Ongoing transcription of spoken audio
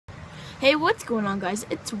Hey, what's going on, guys?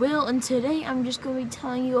 It's Will, and today I'm just going to be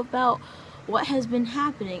telling you about what has been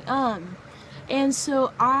happening. And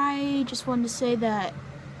so I just wanted to say that,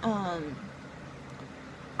 I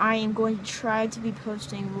am going to try to be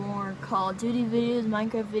posting more Call of Duty videos,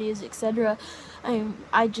 Minecraft videos, etc.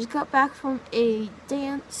 I just got back from a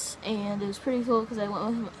dance, and it was pretty cool because I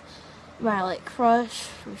went with my crush,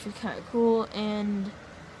 which was kind of cool, and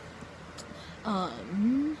I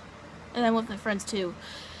went with my friends too.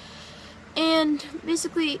 And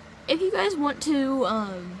basically, if you guys want to,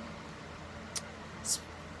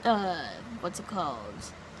 what's it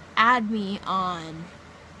called? Add me on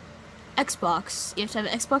Xbox. You have to have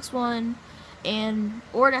an Xbox One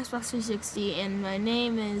or an Xbox 360, and my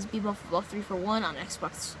name is bballfootball341 on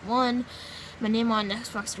Xbox One. My name on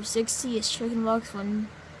Xbox 360 is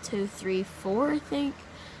Chickenbox1234, I think.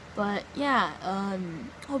 But yeah,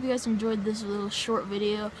 hope you guys enjoyed this little short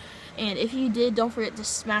video, and if you did, don't forget to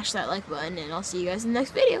smash that like button, and I'll see you guys in the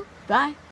next video. Bye!